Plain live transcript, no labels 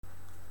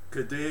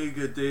Good day,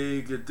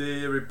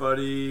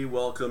 everybody.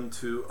 Welcome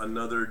to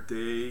another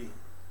day,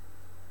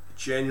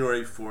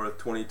 January 4th,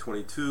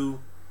 2022.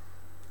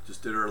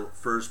 Just did our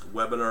first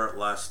webinar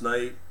last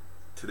night.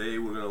 Today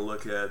we're going to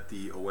look at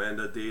the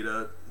Oanda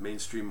data,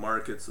 mainstream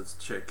markets. Let's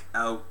check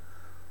out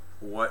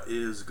what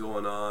is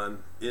going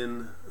on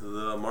in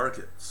the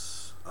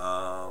markets.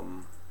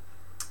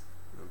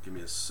 Give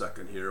me a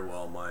second here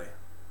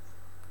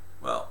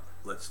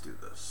let's do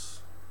this.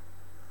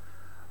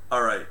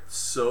 All right,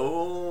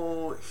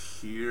 so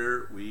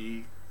here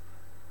we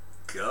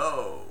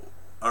go.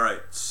 All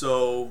right,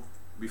 so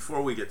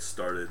before we get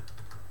started,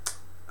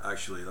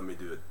 actually, let me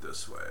do it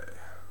this way.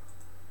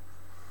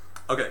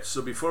 Okay,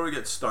 so before we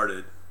get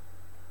started,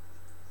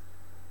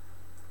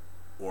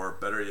 or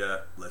better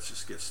yet, let's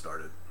just get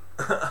started.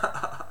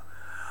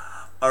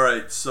 All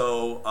right,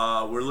 so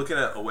we're looking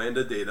at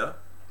Oanda data.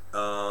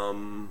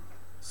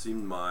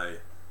 Seemed my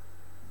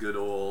good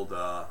old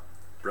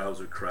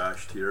browser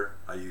crashed here.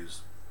 I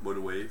use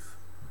Motorwave,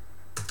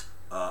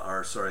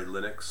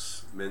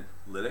 Mint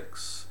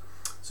Linux.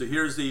 So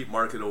here's the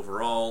market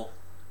overall.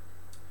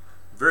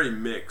 Very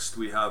mixed.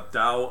 We have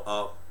Dow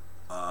up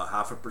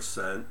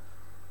 0.5%.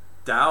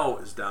 Dow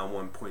is down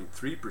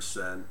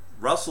 1.3%.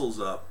 Russell's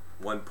up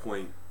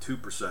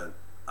 1.2%.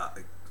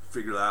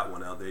 Figure that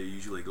one out. They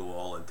usually go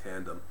all in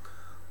tandem.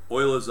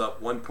 Oil is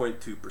up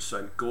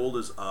 1.2%. Gold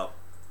is up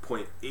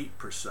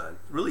 0.8%.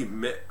 Really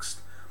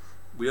mixed.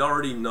 We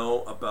already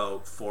know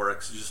about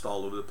Forex, it's just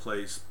all over the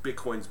place.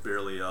 Bitcoin's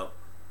barely up,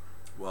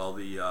 while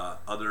the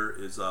other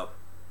is up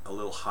a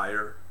little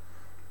higher.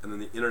 And then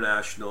the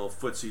international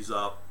FTSE's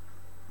up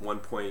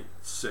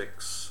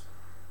 1.6%.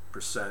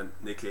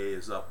 Nikkei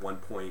is up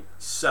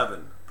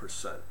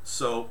 1.7%.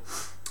 So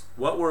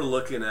what we're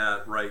looking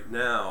at right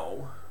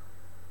now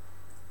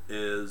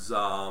is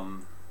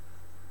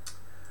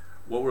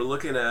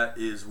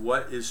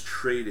what is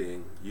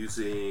trading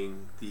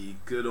using the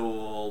good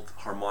old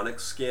harmonic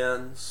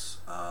scans.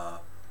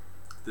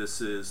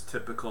 This is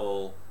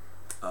typical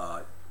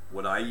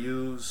what I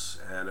use,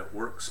 and it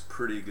works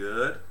pretty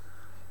good.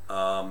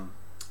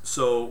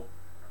 So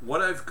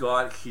what I've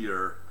got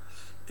here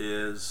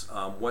is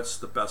what's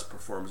the best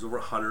performers, over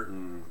 100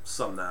 and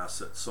some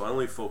assets. So I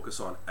only focus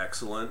on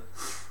excellent.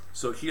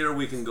 So here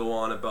we can go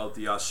on about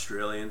the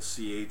Australian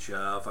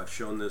CHF. I've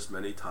shown this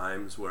many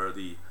times where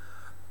the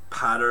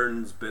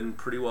pattern's been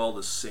pretty well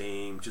the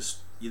same, just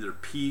either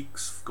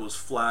peaks, goes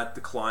flat,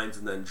 declines,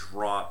 and then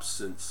drops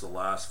since the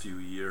last few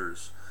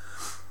years.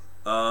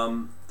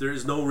 There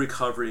is no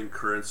recovery in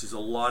currencies. A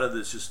lot of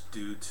this just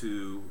due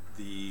to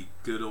the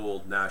good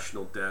old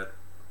national debt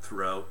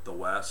throughout the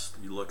West.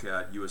 You look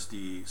at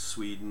USD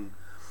Sweden,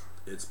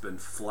 it's been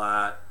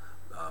flat.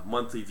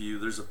 Monthly view,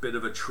 there's a bit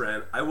of a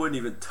trend. I wouldn't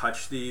even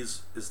touch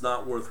these. It's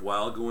not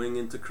worthwhile going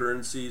into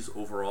currencies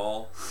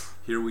overall.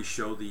 Here we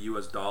show the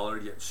US dollar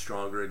getting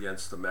stronger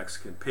against the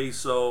Mexican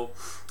peso,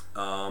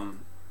 and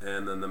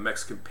then the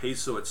Mexican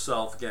peso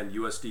itself, again,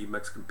 USD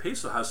Mexican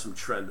peso has some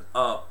trend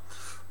up,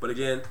 but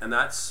again, and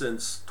that's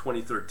since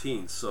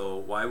 2013. So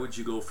why would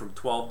you go from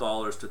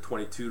 $12 to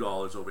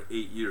 $22 over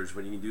 8 years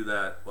when you can do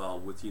that, well,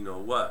 with you know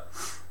what,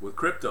 with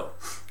crypto?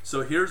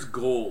 So here's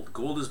gold.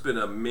 Gold has been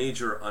a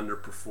major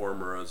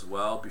underperformer as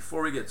well.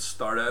 Before we get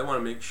started, I want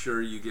to make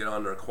sure you get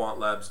on our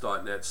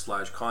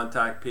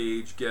quantlabs.net/contact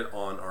page, get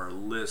on our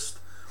list,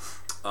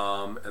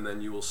 and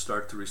then you will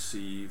start to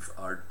receive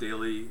our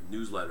daily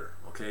newsletter.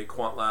 Okay,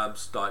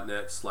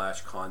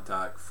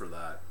 quantlabs.net/contact for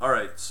that. All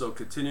right, so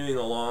continuing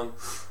along,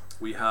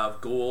 we have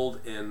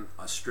gold in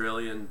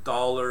Australian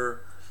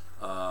dollar,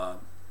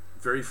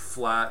 very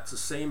flat. It's the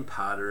same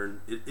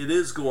pattern. It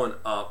is going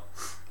up,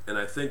 and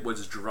I think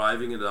what's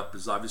driving it up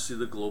is obviously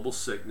the global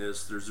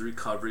sickness. There's a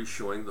recovery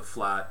showing the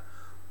flat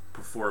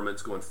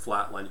performance going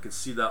flatline. You can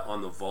see that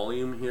on the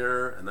volume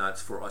here, and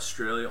that's for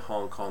Australia,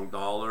 Hong Kong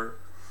dollar.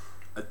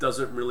 It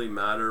doesn't really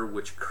matter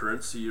which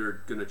currency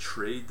you're going to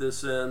trade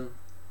this in.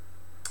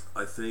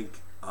 I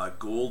think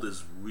gold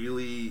is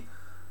really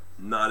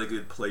not a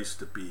good place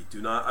to be.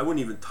 I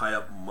wouldn't even tie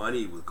up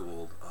money with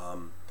gold.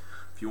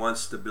 If you want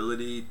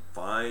stability,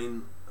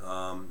 fine.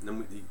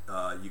 Then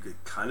you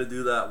could kind of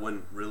do that.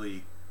 Wouldn't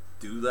really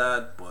do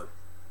that, but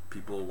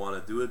people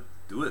want to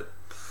do it.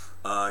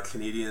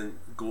 Canadian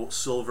gold,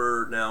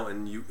 silver now,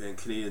 and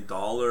Canadian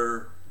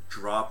dollar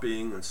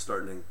dropping and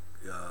starting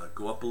to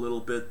go up a little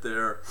bit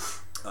there.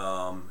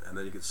 And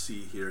then you can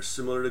see here,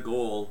 similar to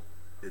gold,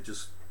 it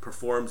just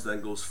performs,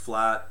 then goes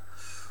flat.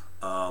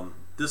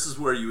 This is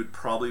where you would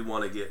probably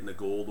want to get into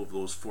gold over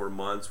those 4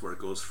 months, where it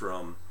goes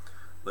from,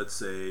 let's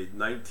say,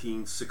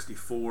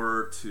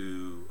 1964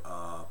 to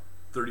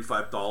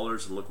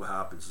 $35, and look what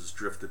happens, it's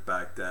drifted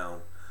back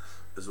down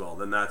as well.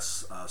 Then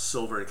that's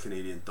silver and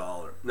Canadian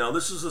dollar. Now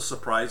this is a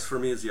surprise for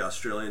me, is the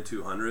Australian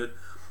 200.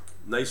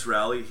 Nice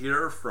rally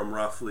here from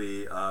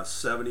roughly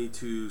 70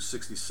 to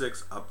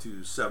 66 up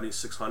to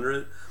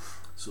 7,600.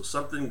 So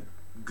something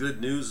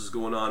good news is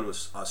going on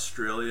with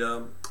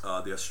Australia.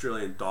 The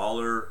Australian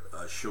dollar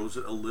shows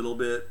it a little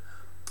bit.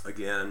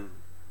 Again,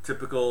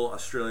 typical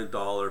Australian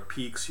dollar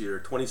peaks here,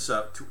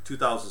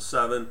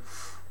 2007,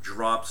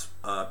 drops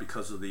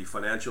because of the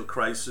financial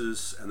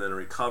crisis, and then it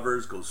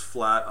recovers, goes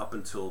flat up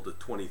until the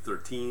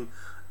 2013,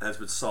 and has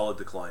been solid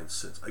decline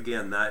since.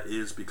 Again, that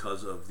is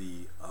because of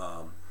the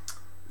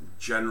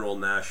general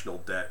national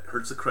debt.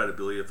 Hurts the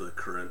credibility of the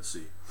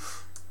currency.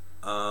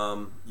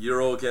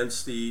 Euro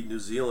against the New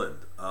Zealand.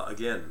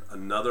 Again,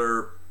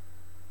 another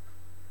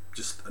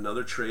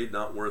trade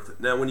not worth it.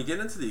 Now, when you get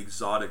into the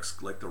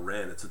exotics like the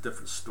Rand, it's a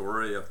different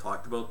story. I've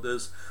talked about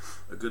this.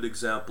 A good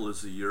example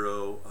is the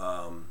Euro,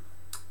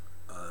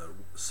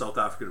 South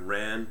African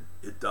Rand.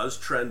 It does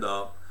trend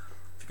up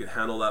if you can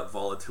handle that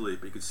volatility,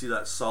 but you can see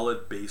that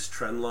solid base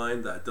trend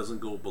line that doesn't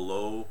go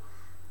below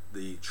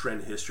the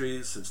trend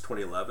history since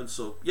 2011.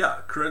 So yeah,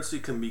 currency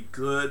can be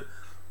good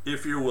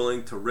if you're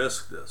willing to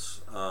risk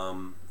this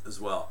as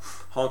well.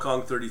 Hong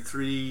Kong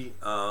 33,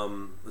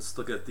 let's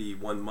look at the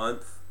 1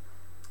 month.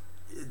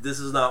 This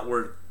is not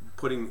worth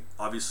putting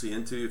obviously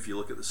into. If you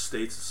look at the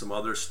States and some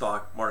other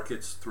stock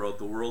markets throughout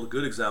the world, a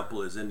good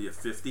example is India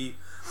 50.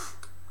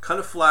 Kind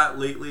of flat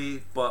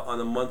lately, but on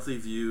a monthly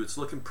view, it's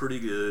looking pretty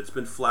good. It's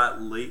been flat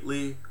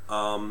lately,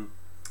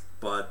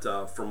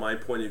 but from my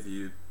point of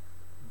view,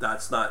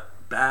 that's not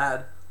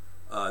bad.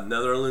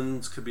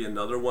 Netherlands could be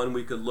another one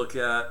we could look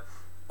at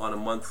on a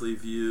monthly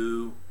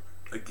view.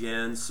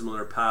 Again,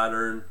 similar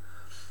pattern.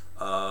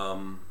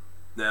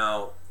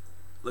 Now,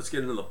 let's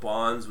get into the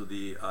bonds with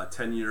the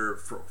 10-year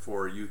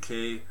for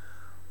UK.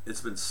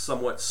 It's been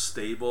somewhat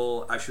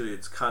stable. Actually,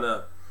 it's kind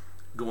of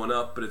going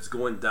up, but it's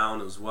going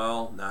down as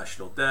well.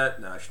 National debt,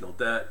 national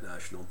debt,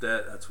 national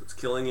debt. That's what's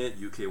killing it.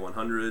 UK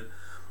 100.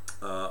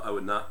 I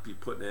would not be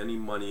putting any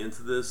money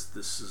into this.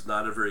 This is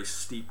not a very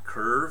steep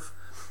curve.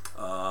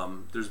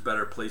 There's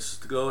better places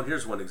to go. And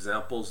here's one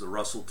example, is the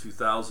Russell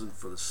 2000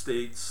 for the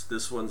States.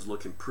 This one's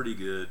looking pretty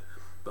good,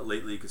 but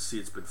lately you can see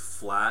it's been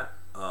flat.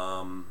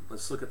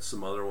 Let's look at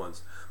some other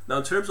ones. Now,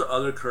 in terms of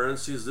other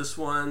currencies, this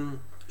one,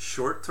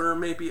 short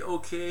term, may be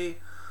okay.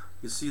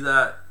 You see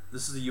that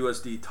this is the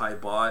USD Thai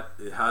baht.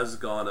 It has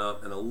gone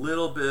up and a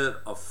little bit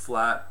of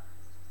flat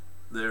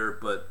there,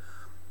 but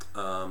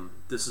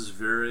this is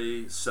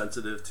very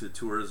sensitive to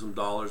tourism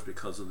dollars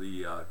because of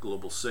the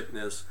global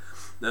sickness.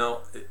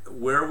 Now,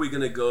 where are we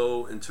going to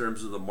go in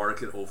terms of the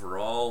market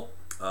overall?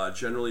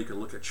 Generally, you can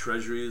look at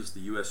treasuries, the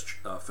U.S.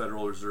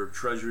 Federal Reserve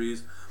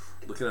treasuries.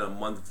 Looking at a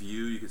month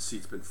view, you can see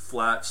it's been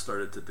flat,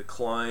 started to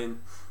decline.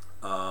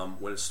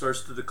 When it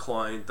starts to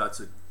decline, that's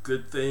a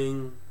good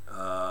thing,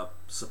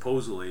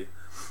 supposedly.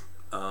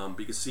 But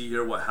you can see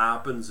here what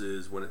happens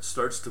is when it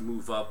starts to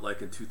move up,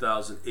 like in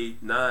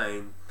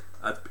 2008-9,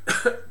 that's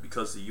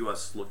because the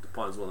U.S. looked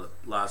upon as one of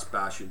the last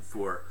bastion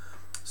for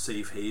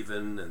safe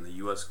haven, and the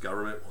U.S.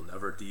 government will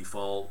never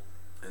default.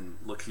 And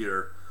look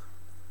here,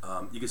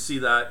 you can see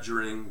that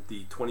during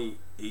the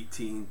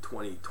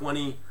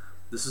 2018-2020.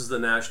 This is the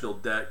national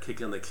debt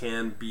kicking the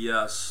can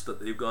BS that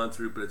they've gone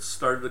through, but it's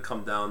started to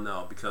come down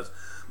now because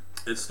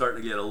it's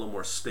starting to get a little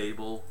more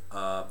stable.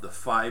 The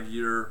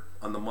 5-year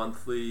on the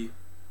monthly,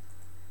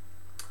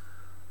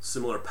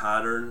 similar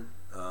pattern.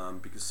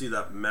 You can see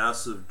that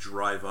massive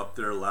drive up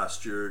there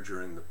last year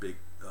during the big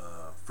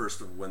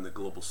first of when the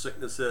global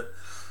sickness hit.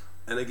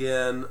 And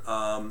again,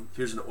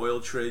 here's an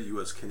oil trade,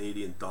 U.S.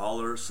 Canadian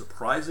dollar.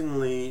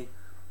 Surprisingly,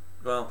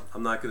 well,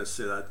 I'm not going to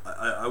say that.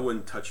 I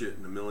wouldn't touch it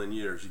in a million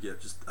years. You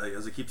get just,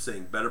 as I keep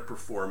saying, better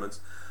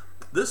performance.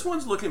 This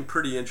one's looking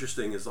pretty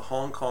interesting. As the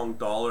Hong Kong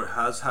dollar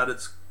has had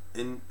its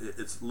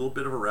little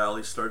bit of a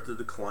rally, start to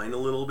decline a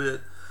little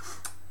bit.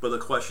 But the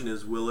question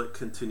is, will it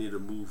continue to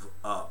move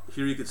up?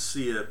 Here you can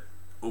see it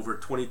over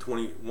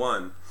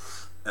 2021,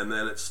 and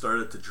then it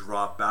started to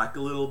drop back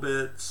a little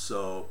bit.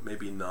 So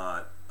maybe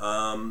not.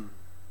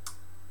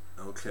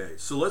 Okay,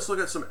 so let's look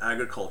at some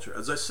agriculture.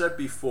 As I said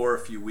before a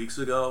few weeks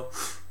ago,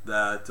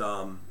 that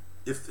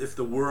if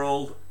the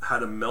world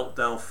had a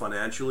meltdown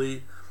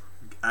financially,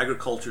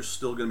 agriculture is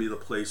still going to be the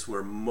place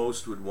where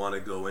most would want to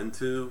go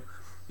into.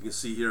 You can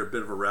see here a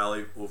bit of a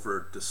rally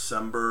over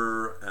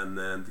December, and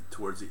then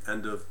towards the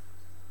end of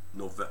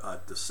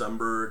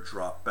December,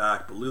 drop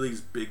back. But look at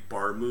these big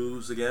bar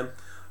moves again.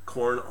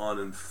 Corn on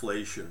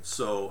inflation.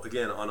 So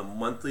again, on a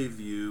monthly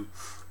view,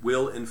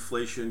 will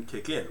inflation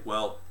kick in?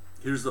 Well,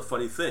 here's the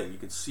funny thing. You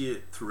can see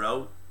it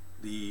throughout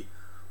the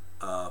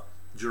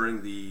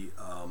during the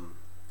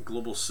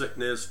global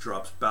sickness,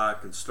 drops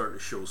back and starting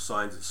to show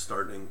signs it's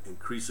starting to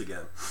increase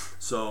again.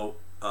 So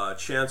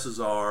chances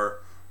are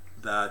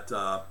that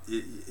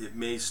it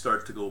may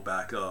start to go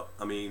back up.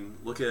 I mean,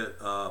 look at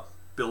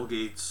Bill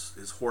Gates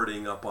is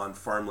hoarding up on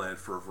farmland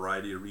for a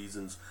variety of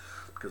reasons,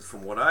 because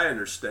from what I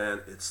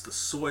understand, it's the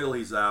soil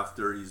he's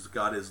after. He's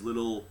got his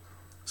little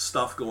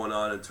stuff going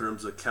on in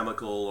terms of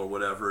chemical or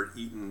whatever,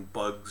 eating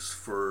bugs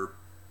for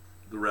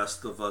the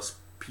rest of us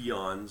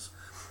peons,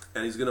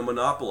 and he's going to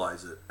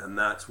monopolize it. And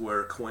that's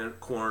where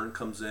corn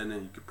comes in,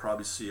 and you could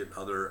probably see it in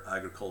other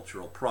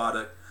agricultural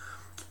product.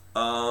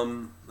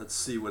 Let's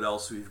see what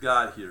else we've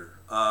got here.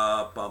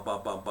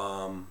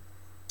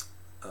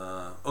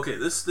 Okay,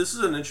 this is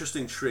an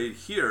interesting trade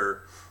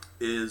here.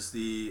 Is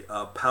the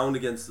pound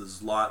against the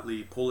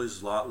zloty,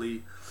 Polish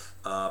zloty,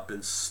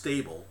 been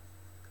stable,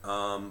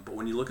 But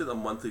when you look at the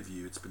monthly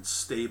view, it's been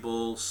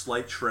stable,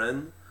 slight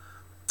trend.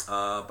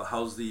 But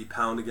how's the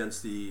pound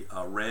against the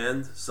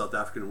rand, South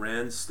African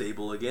rand?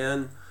 Stable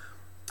again.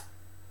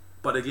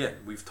 But again,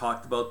 we've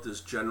talked about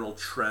this general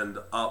trend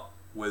up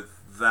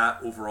with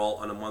that overall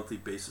on a monthly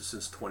basis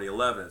since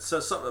 2011. It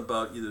says something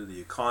about either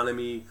the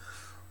economy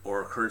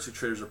or currency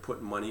traders are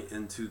putting money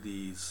into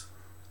these,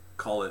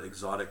 call it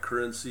exotic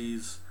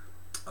currencies.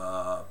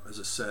 As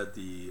I said,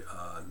 the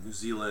New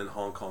Zealand,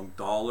 Hong Kong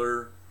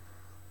dollar,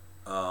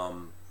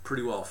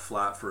 pretty well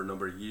flat for a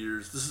number of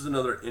years. This is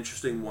another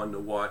interesting one to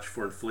watch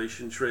for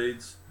inflation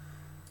trades.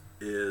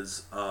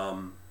 Is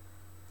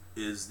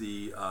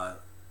the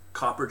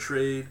copper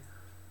trade.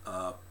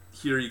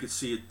 Here you can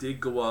see it did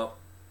go up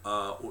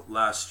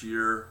last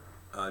year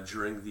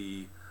during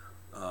the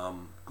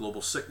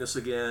global sickness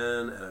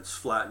again, and it's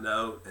flattened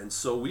out, and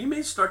so we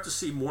may start to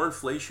see more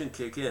inflation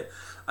kick in.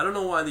 I don't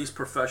know why these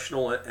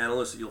professional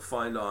analysts that you'll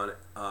find on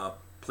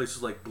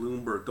places like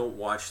Bloomberg don't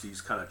watch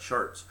these kind of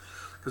charts,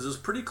 because it's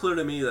pretty clear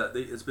to me that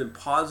it's been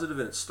positive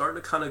and it's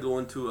starting to kind of go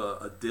into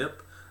a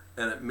dip,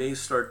 and it may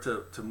start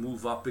to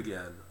move up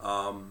again.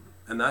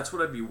 And that's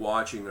what I'd be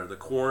watching are the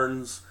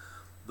corns,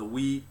 the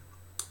wheat,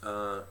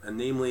 and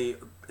namely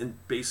in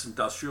base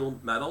industrial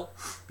metal,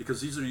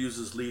 because these are used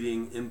as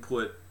leading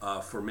input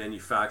for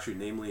manufacturing,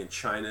 namely in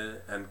China,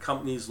 and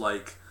countries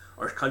like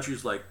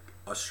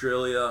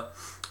Australia,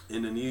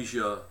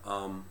 Indonesia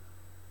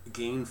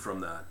gain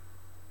from that.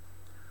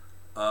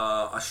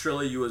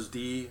 Australia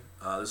USD,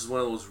 this is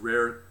one of those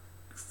rare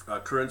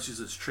currencies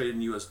that's traded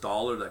in US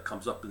dollar that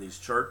comes up in these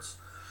charts.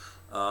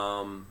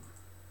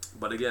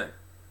 But again,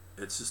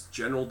 it's just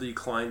general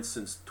decline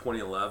since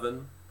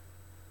 2011.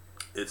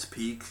 Its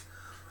peak.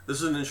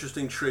 This is an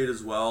interesting trade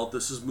as well.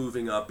 This is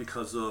moving up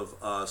because of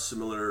a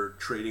similar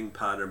trading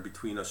pattern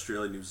between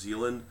Australia and New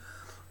Zealand.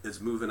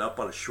 It's moving up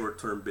on a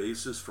short-term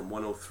basis from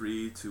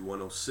 103 to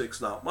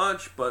 106. Not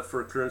much, but for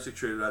a currency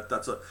trader,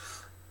 that's a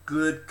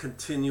good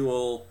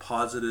continual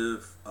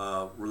positive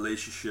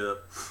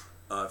relationship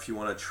if you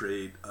want to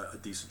trade a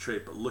decent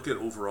trade. But look at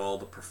overall,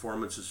 the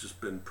performance has just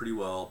been pretty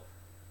well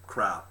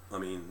crap. I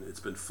mean, it's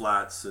been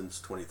flat since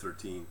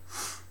 2013.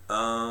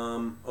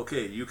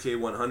 Okay,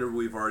 UK 100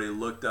 we've already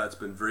looked at. It's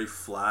been very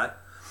flat.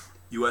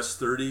 US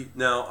 30.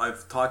 Now,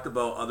 I've talked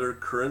about other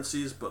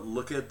currencies, but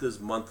look at this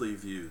monthly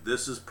view.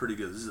 This is pretty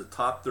good. This is the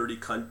top 30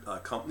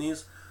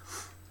 companies.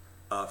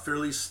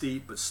 Fairly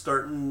steep, but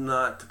starting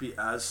not to be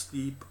as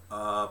steep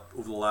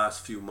over the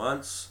last few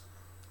months.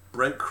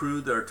 Brent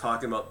crude, they're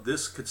talking about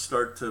this could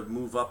start to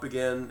move up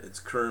again. It's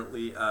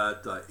currently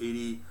at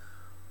 $80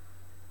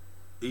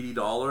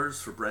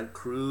 for Brent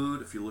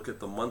crude. If you look at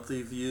the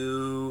monthly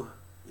view,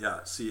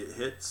 yeah, see it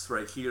hits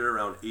right here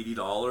around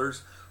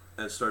 $80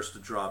 and it starts to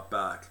drop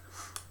back.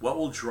 What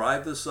will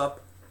drive this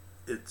up,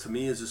 to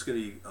me, is just going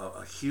to be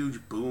a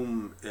huge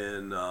boom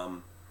in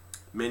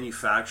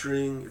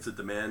manufacturing if the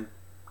demand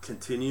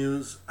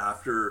continues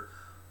after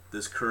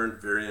this current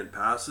variant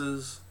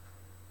passes.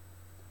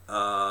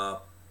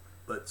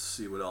 Let's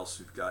see what else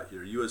we've got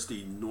here.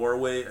 USD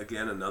Norway,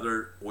 again,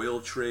 another oil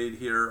trade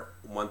here,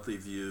 monthly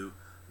view,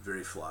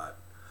 very flat.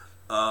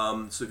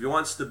 So if you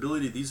want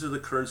stability, these are the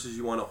currencies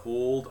you want to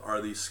hold,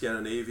 are the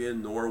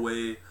Scandinavian,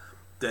 Norway,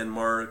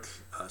 Denmark,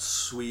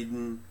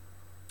 Sweden.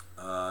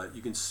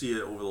 You can see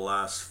it over the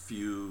last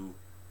few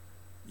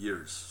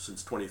years,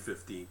 since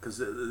 2015, because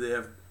they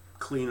have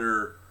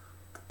cleaner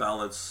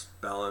balance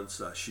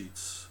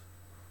sheets.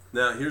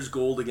 Now here's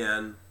gold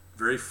again,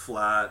 very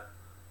flat,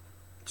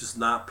 just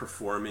not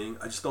performing.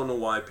 I just don't know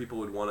why people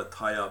would want to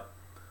tie up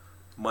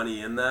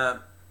money in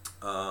that.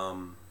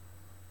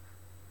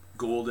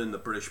 Gold in the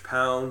British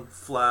pound,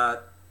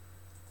 flat.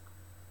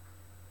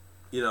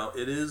 You know,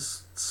 it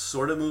is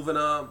sort of moving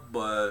up,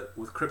 but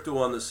with crypto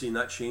on the scene,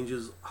 that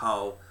changes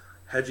how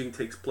hedging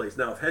takes place.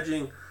 Now,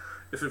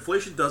 if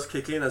inflation does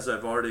kick in, as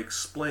I've already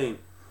explained,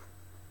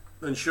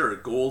 then sure,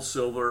 gold,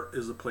 silver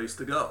is the place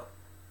to go.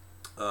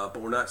 But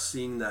we're not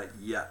seeing that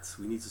yet.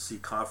 We need to see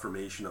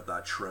confirmation of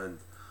that trend.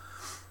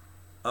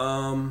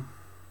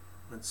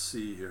 Let's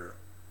see here.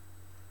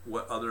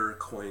 What other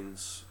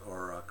coins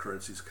or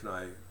currencies can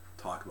I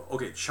talk about?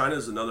 Okay, China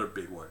is another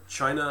big one.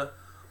 China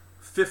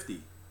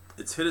 50.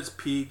 It's hit its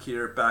peak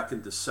here back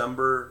in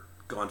December,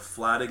 gone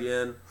flat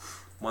again.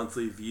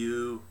 Monthly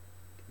view.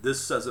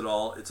 This says it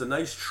all. It's a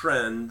nice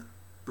trend,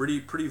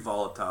 pretty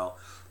volatile.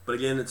 But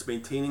again, it's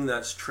maintaining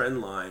that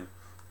trend line.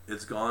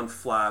 It's gone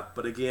flat.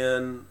 But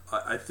again,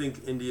 I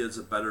think India is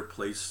a better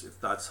place if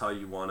that's how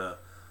you want to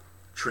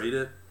trade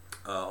it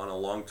on a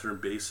long-term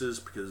basis.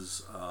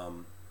 Because,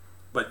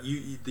 but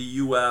the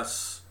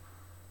U.S.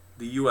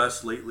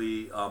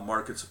 lately,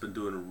 markets have been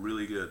doing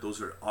really good.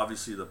 Those are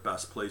obviously the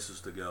best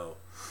places to go.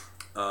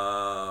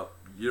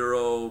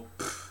 Euro,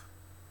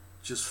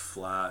 just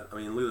flat. I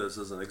mean, look at this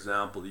as an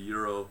example. The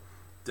Euro,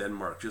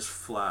 Denmark, just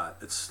flat.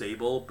 It's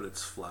stable, but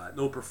it's flat.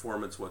 No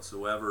performance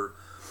whatsoever.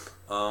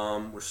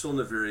 We're still in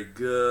the very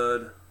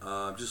good.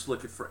 Just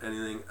looking for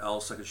anything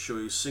else I could show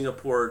you.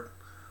 Singapore,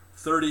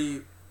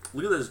 30.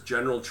 Look at this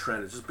general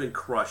trend. It's just been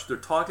crushed. They're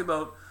talking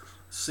about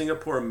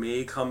Singapore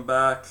may come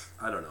back.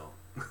 I don't know.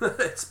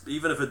 It's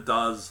even if it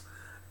does,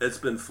 it's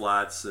been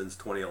flat since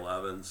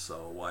 2011,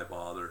 so why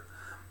bother?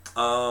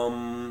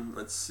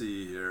 Let's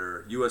see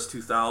here. US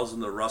 2000,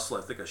 the Russell,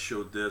 I think I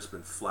showed this,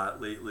 been flat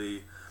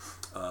lately.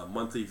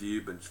 Monthly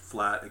view, been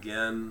flat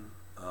again.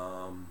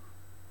 And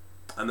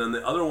then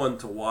the other one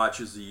to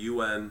watch is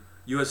the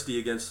USD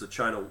against the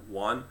China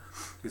Yuan. You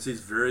can see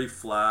it's very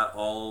flat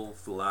all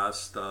for the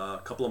last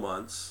couple of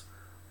months.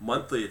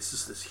 Monthly, it's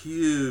just this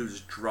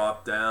huge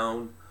drop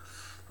down.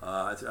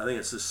 I think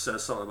it just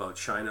says something about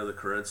China, the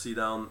currency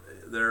down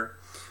there.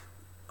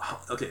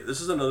 Okay,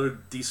 this is another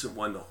decent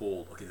one to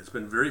hold. Okay, it's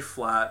been very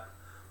flat,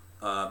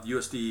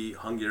 USD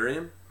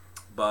Hungarian,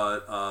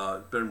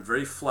 but been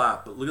very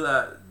flat. But look at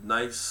that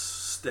nice,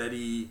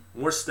 steady,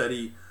 more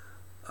steady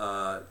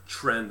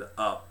trend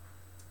up.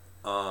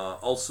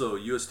 Also,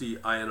 USD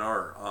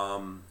INR.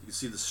 You can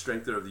see the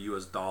strength there of the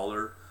US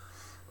dollar.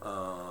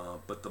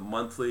 But the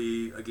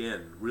monthly,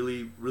 again,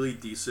 really, really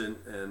decent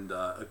and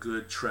a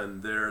good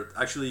trend there.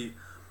 Actually,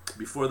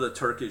 before the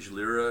Turkish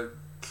lira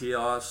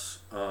chaos,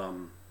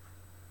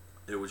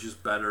 it was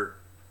just better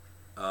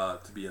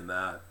to be in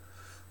that.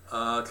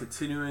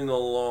 Continuing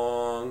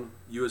along,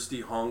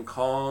 USD Hong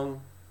Kong,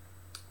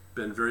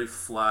 been very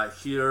flat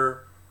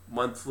here.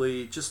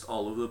 Monthly, just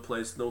all over the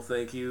place, no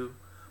thank you.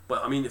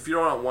 But I mean, if you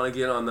don't want to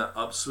get on that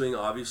upswing,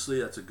 obviously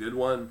that's a good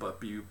one, but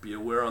be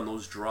aware on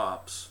those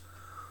drops.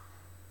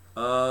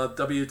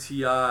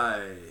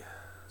 WTI,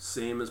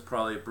 same as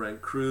probably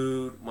Brent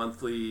crude,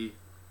 monthly,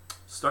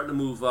 starting to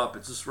move up.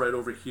 It's just right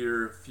over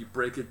here. If you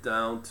break it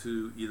down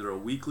to either a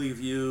weekly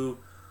view,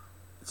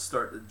 it's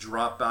starting to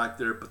drop back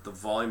there, but the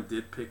volume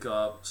did pick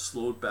up,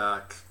 slowed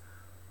back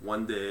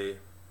one day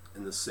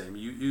in the same.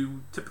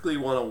 You typically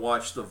want to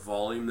watch the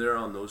volume there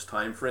on those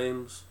time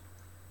frames.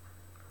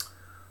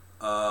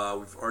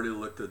 We've already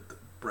looked at the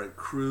Brent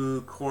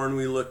crude, corn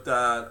we looked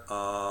at.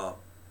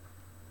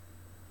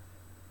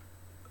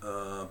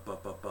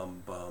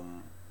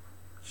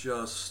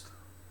 Just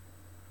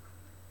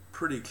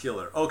pretty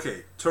killer.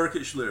 Okay,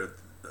 Turkish lira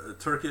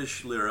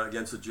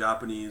against the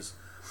Japanese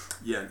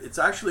yen. It's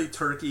actually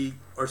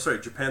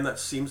Japan that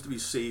seems to be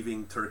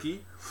saving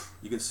Turkey.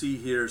 You can see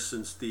here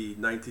since the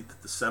 19th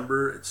of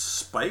December, it's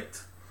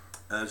spiked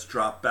and it's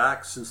dropped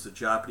back since the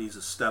Japanese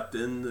have stepped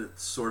in to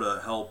sort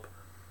of help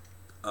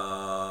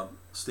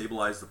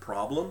stabilize the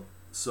problem.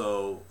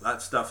 So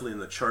that's definitely in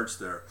the charts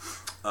there.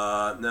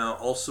 Now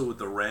also with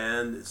the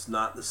Rand, it's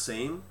not the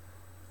same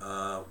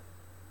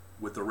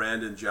with the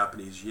Rand and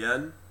Japanese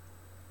yen.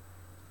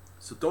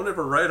 So don't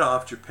ever write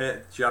off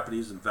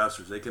Japanese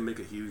investors. They can make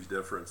a huge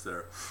difference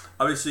there.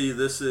 Obviously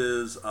this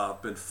has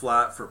been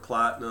flat for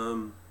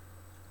platinum,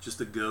 just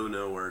a go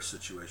nowhere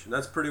situation.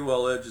 That's pretty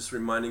well it. Just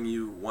reminding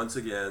you once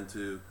again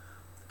to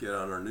get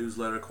on our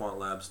newsletter,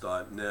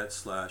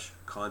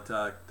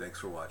 quantlabs.net/contact. Thanks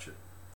for watching.